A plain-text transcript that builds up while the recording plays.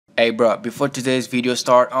Hey bro, before today's video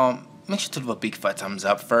start, make sure to leave a big fat thumbs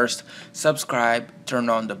up first, subscribe, turn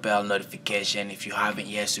on the bell notification if you haven't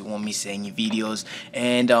yet so you won't miss any videos,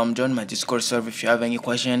 and join my Discord server if you have any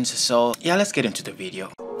questions. So yeah, let's get into the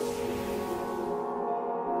video.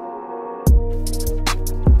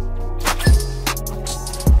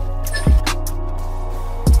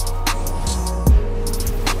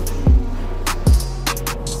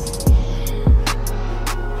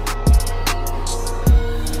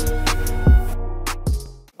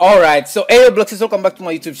 Alright, so hey Roblox, welcome back to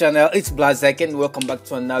my YouTube channel. It's BlaZaCkk and welcome back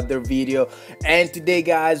to another video. And today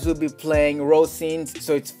guys, we'll be playing Row Scenes.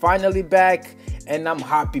 So it's finally back and I'm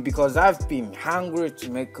happy because I've been hungry to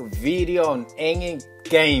make a video on any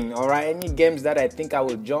game. Alright, any games that I think I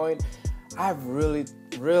will join. I've really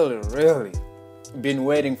been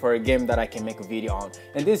waiting for a game that I can make a video on.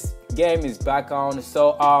 And this game is back on.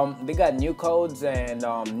 So they got new codes and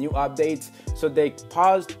new updates. So they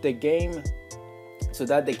paused the game so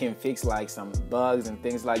that they can fix like some bugs and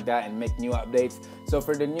things like that and make new updates. So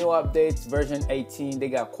for the new updates, version 18, they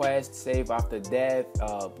got quest, save after death,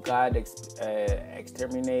 God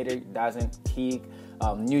exterminator doesn't kick,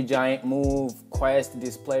 new giant move, quest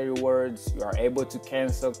display rewards, you are able to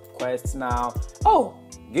cancel quests now. Oh,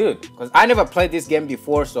 good, because I never played this game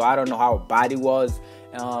before, so I don't know how bad it was.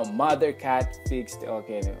 Mother cat fixed,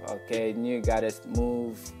 okay, new goddess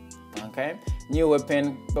move. Okay, new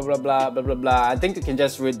weapon, blah blah blah blah blah blah. I think you can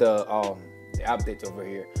just read the update over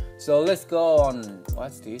here. So let's go on.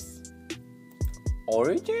 What's this?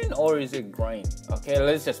 Origin or is it grain? Okay,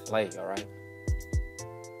 let's just play. All right.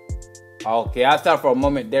 Okay, I thought for a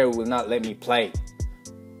moment there it will not let me play.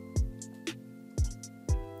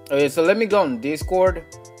 Okay, so let me go on Discord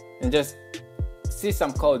and just see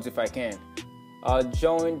some codes if I can.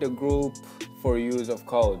 Join the group for use of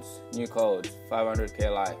codes. New codes. 500k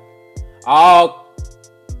live.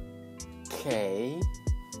 Okay.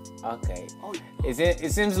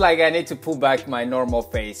 It seems like I need to pull back my normal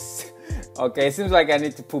face. Okay, it seems like I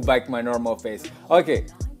need to pull back my normal face. Okay.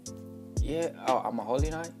 Yeah. Oh, I'm a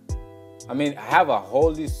holy knight. I mean, I have a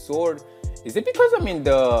holy sword. Is it because I'm in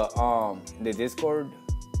the Discord?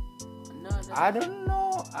 No, I don't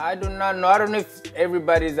know. I do not know. I don't know if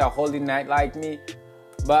everybody's a holy knight like me,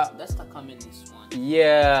 but that's the communist one.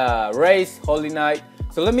 Yeah, race, holy knight.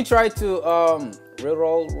 So let me try to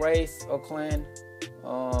reroll race or clan.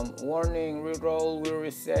 Warning, reroll will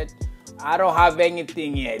reset. I don't have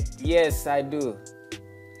anything yet. Yes, I do.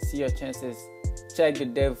 See your chances. Check the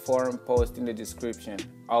dev forum post in the description.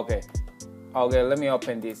 Okay, let me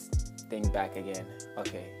open this thing back again.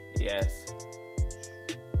 Okay, yes.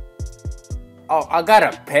 Oh, I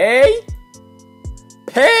gotta pay?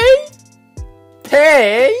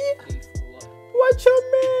 What you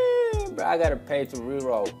mean, bro? I gotta pay to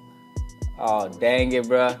reroll. Oh, dang it,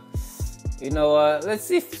 bro. You know what? Let's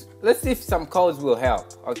see if some codes will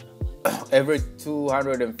help. Okay. Every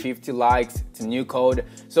 250 likes, it's a new code.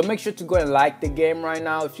 So make sure to go and like the game right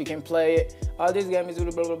now if you can play it. This game is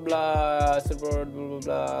blah blah blah, server blah blah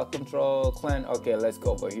blah, control clan. Okay, let's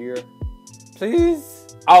go over here, please.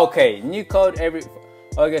 Okay, new code every.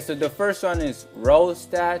 Okay, so the first one is row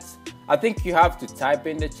stats. I think you have to type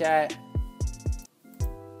in the chat.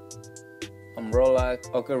 Roblox.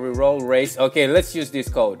 Okay, reroll race. Okay, let's use this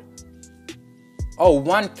code. Oh,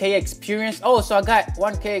 1k experience. Oh, so I got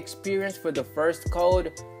 1k experience for the first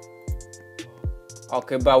code.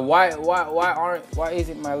 Okay, but why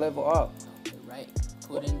isn't my level up? Right.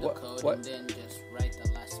 Put in the code and then just write the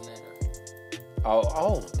last letter.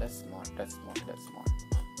 Oh, that's smart.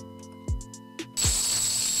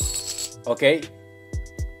 Okay.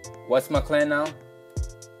 What's my clan now?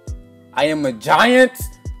 I am a giant.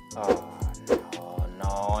 Oh.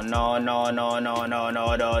 No.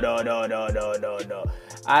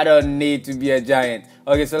 I don't need to be a giant.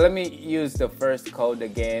 Okay, so let me use the first code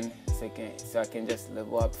again so I can just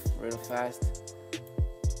level up real fast.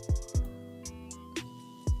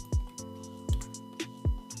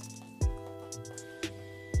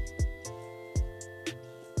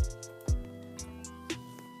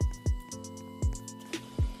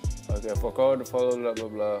 Okay, for code follow blah blah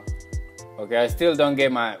blah. Okay, I still don't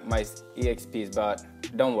get my EXPs, but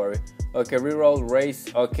don't worry. Okay, reroll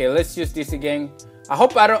race. Okay, let's use this again. I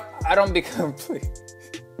hope I don't become please.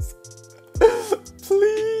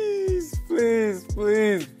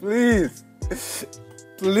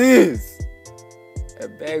 please. I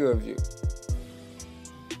beg of you.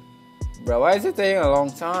 Bro, why is it taking a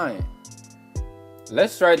long time?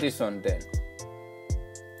 Let's try this one then.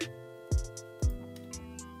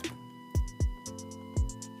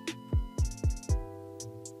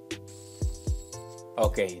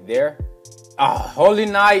 Okay, there. Holy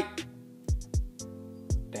Knight.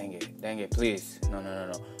 Dang it, please.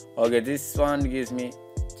 No. Okay, this one gives me,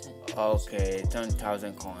 okay,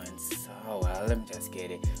 10,000 coins. Oh well, let me just get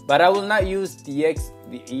it. But I will not use the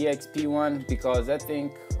EXP one because I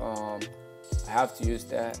think I have to use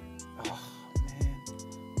that. Oh man,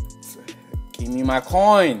 give me my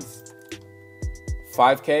coins.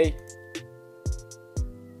 5K.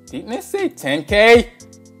 Didn't it say 10K?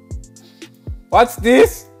 What's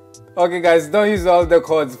this? Okay guys, don't use all the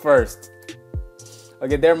codes first.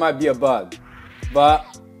 Okay, there might be a bug, but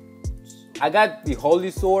I got the holy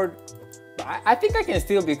sword. But I think I can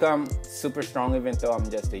still become super strong even though I'm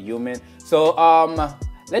just a human. So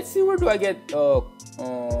let's see, where do I get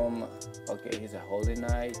okay, he's a holy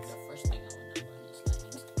knight. The first thing I want to learn is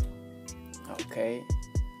lightning. Okay,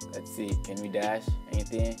 let's see, can we dash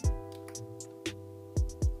anything?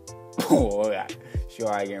 Oh yeah,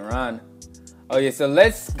 sure I can run. Okay, so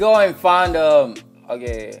let's go and find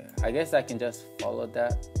okay, I guess I can just follow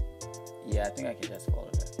that. Yeah, I think I can just follow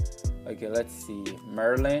that. Okay, let's see.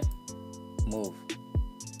 Merlin, move.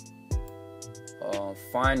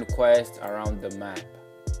 Find quest around the map.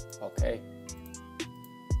 Okay.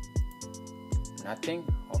 Nothing.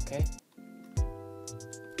 Okay.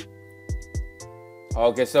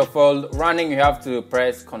 Okay, so for running you have to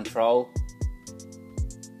press control.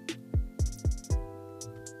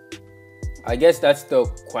 I guess that's the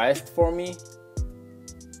quest for me.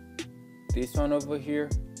 This one over here.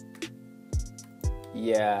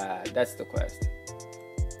 Yeah, that's the quest.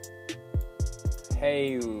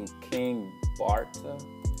 Hey, King Barta.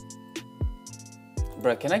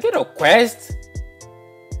 Bro, can I get a quest?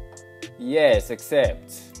 Yes,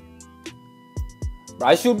 accept. Bro,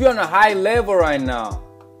 I should be on a high level right now.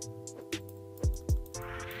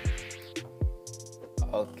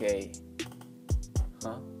 Okay.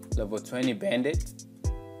 Huh? Level 20 bandit?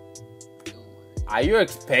 Are you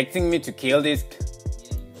expecting me to kill this?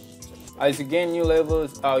 As you gain new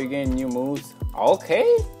levels, you gain new moves. Okay.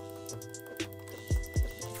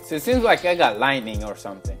 So it seems like I got lightning or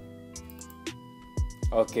something.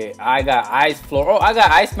 Okay, I got ice floor. Oh, I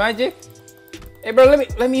got ice magic. Hey bro,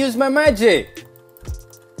 let me use my magic.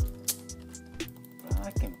 Bro,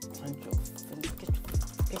 I can punch your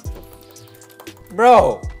face.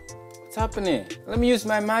 Bro, what's happening? Let me use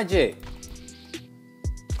my magic.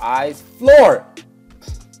 Ice floor.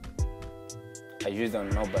 I used on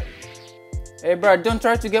nobody. Hey bro, don't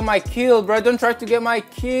try to get my kill, bro. Don't try to get my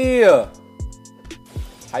kill.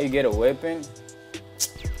 How you get a weapon?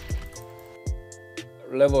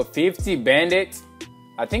 Level 50 bandits.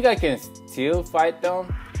 I think I can still fight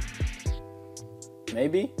them.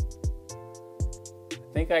 Maybe. I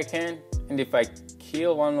think I can. And if I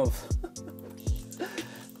kill one of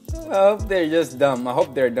I hope they're just dumb. I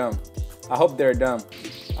hope they're dumb. I hope they're dumb.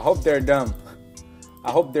 I hope they're dumb.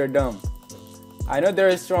 I hope they're dumb. I know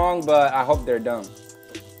they're strong, but I hope they're dumb.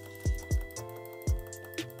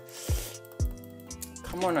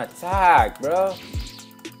 Come on, attack, bro.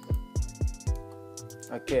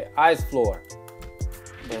 Okay, ice floor.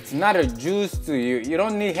 That's not a juice to you. You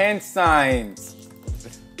don't need hand signs.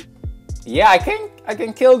 Yeah, I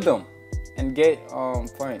can kill them and get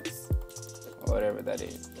points. Whatever that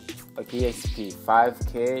is. Okay, EXP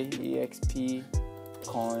 5K EXP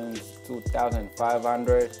coins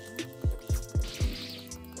 2,500.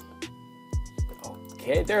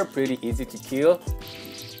 Okay, they're pretty easy to kill.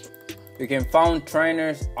 You can find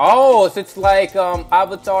trainers. Oh, so it's like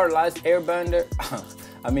Avatar Last Airbender.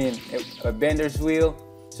 I mean, a bender's wheel.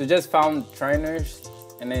 So just found trainers,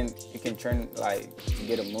 and then you can train like to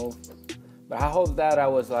get a move. But I hope that I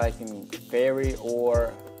was like in fairy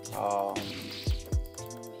or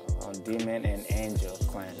demon and angel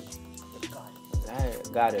clan.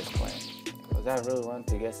 Goddess clan. Because I really want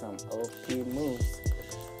to get some OP moves.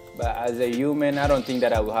 But as a human, I don't think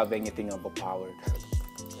that I will have anything overpowered.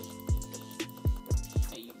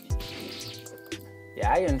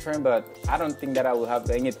 Yeah, I can train, but I don't think that I will have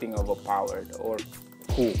anything overpowered or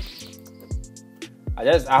cool.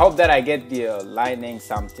 I hope that I get the lightning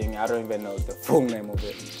something. I don't even know the full name of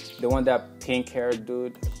it. The one that pink hair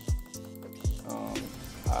dude.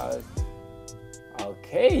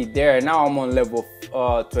 Okay, there. Now I'm on level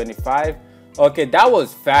 25. Okay, that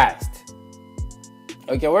was fast.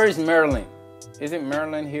 Okay, where is Merlin? Isn't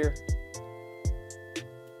Merlin here?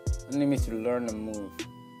 I need me to learn the move.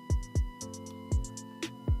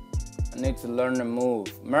 I need to learn the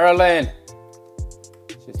move. Merlin!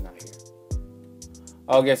 She's not here.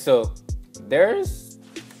 Okay, so there's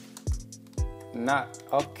not.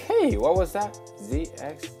 Okay, what was that?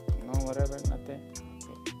 ZX? No, whatever, nothing.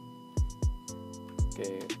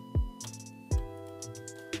 Okay.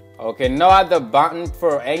 Okay, no other button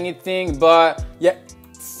for anything, but yeah,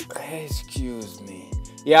 excuse me.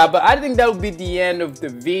 Yeah, but I think that will be the end of the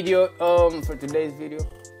video for today's video.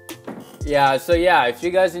 Yeah, so yeah, if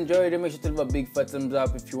you guys enjoyed it, make sure to leave a big fat thumbs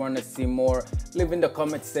up. If you want to see more, leave in the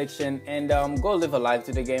comment section, and go leave a like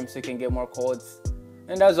to the game so you can get more codes.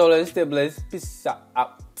 And as always, stay blessed. Peace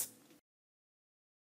out.